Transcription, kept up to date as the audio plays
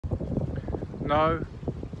No,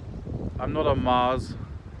 I'm not on Mars.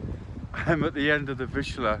 I'm at the end of the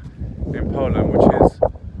Wisła in Poland, which is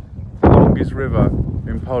the longest river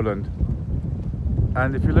in Poland.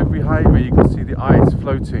 And if you look behind me, you can see the ice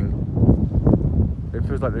floating. It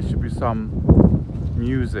feels like there should be some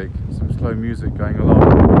music, some slow music going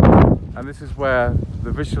along. And this is where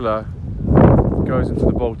the Wisła goes into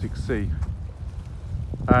the Baltic Sea.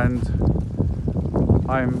 And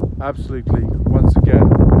I'm absolutely, once again,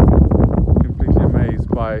 completely amazed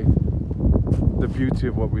by the beauty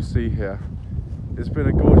of what we see here. It's been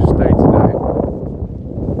a gorgeous day today.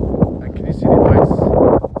 And can you see the ice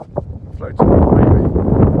floating behind me?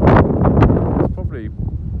 It's probably,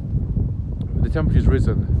 the temperature's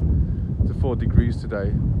risen to 4 degrees today.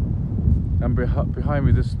 And behind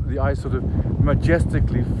me, the ice sort of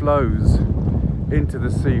majestically flows into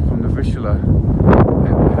the sea from the Wisła.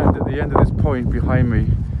 And at the end of this point behind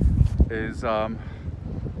me is a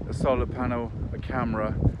solar panel, a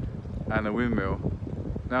camera and a windmill.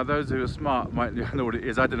 Now those who are smart might know what it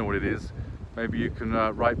is. I don't know what it is. Maybe you can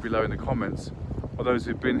write below in the comments, or those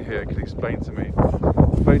who've been here can explain to me.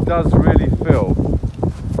 But it does really feel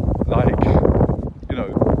like, you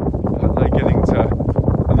know, like getting to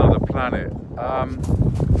another planet.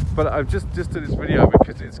 But I've just did this video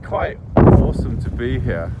because it's quite awesome to be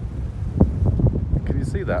here. Can you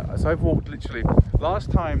see that? So I've walked literally,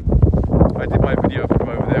 last time I did my video from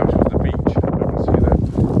over there, which was the beach. I can see that.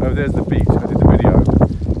 Oh, there's the beach. I did the video.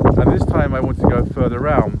 And this time I want to go further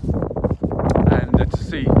around and to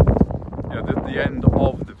see, you know, the end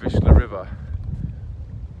of the Wisła River.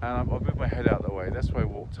 And I'll move my head out of the way. That's where I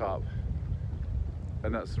walked up.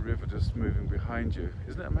 And that's the river just moving behind you.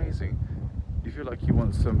 Isn't it amazing? You feel like you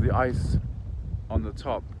want the ice on the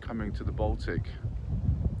top coming to the Baltic.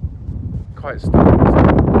 Quite stunning,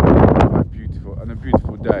 quite beautiful, and a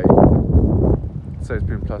beautiful day. So it's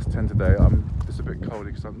been +10 today. It's a bit cold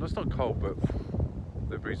because it's not cold, but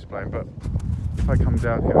the breeze is blowing. But if I come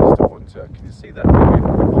down here, I still want to. Can you see that? Maybe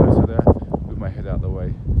a bit closer there. Move my head out of the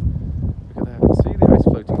way. Look at that. See the ice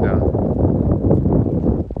floating down.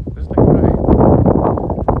 Isn't it great?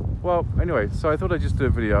 Well, anyway, so I thought I'd just do a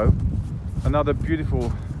video. Another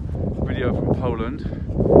beautiful video from Poland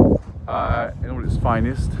in all its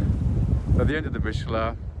finest. At the end of the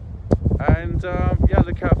Wisła. And yeah,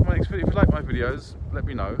 look out for my next video. If you like my videos, let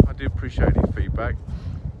me know. I do appreciate your feedback.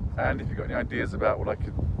 And if you've got any ideas about what I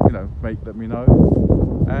could, you know, make, let me know.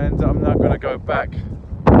 And I'm now going to go back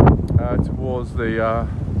towards the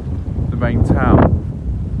main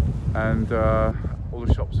town. And all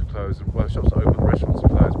the shops are closed. Well, the shops are open, the restaurants are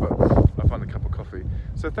closed, but I found a cup of coffee.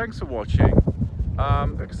 So thanks for watching.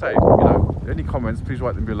 Like I say, you know, any comments, please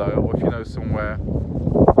write them below. Or if you know somewhere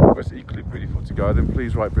where it's equally beautiful to go, then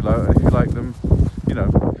please write below. And if you like them, you know,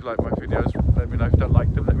 if you like my videos, let me know. If you don't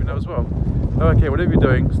like them, let me know as well. Okay, whatever you're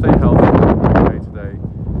doing, stay healthy, okay today,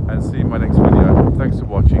 and see you in my next video. Thanks for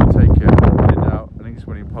watching. Take care. And now, an English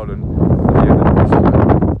in Poland at the end of the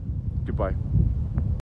video. Goodbye.